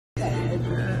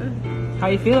How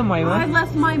you feeling, I Mayma?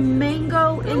 left my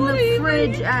mango in the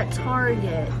fridge at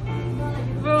Target.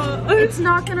 It's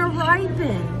not gonna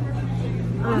ripen.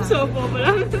 I'm so full, but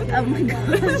I'm. Oh my god.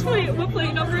 Wait, what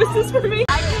plate number is this for me?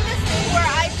 I do this thing where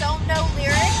I don't know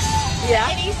lyrics to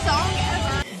any song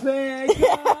ever.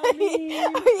 Are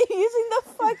you using the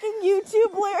fucking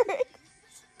YouTube lyrics?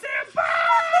 I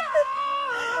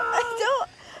don't.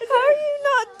 How are you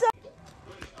not done?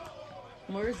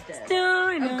 Moore's dead.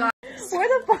 Oh, God. Where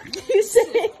the fuck do you say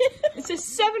it? It says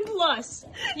 7+.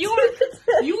 You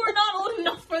are not old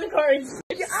enough for the cards.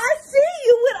 I see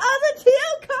you with other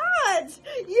tail cards.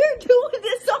 You're doing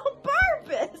this on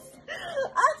purpose.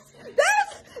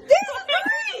 There's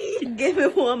 3. Give me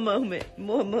one moment.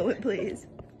 One moment, please.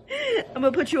 I'm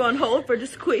gonna put you on hold for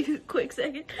just a quick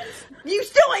second. You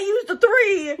still ain't used the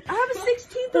 3. I have a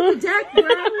 16th of the deck, bro.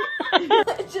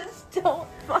 I just don't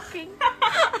fucking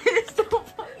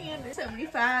under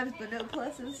 75s, but no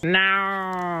pluses.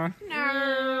 No.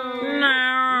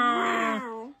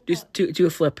 No. Just do a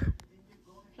flip.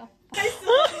 I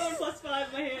still have 1 + 5 in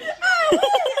my hand.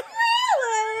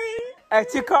 Really? I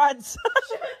have 2 cards.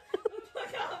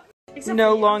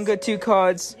 No longer 2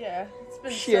 cards. Yeah, it's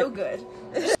been Shit. so good.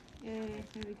 Yay,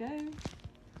 here we go.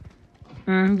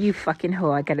 You fucking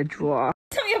hoe, I gotta draw.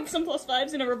 Tell me you have some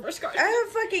 +5s and a reverse card. I have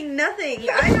fucking nothing.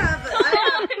 I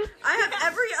have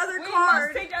every other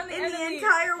card take down the in the enemy.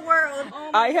 entire world.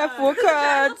 I have 4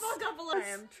 cards. I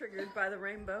am triggered by the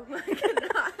rainbow. I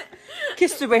cannot.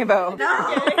 Kiss the rainbow.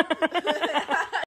 No.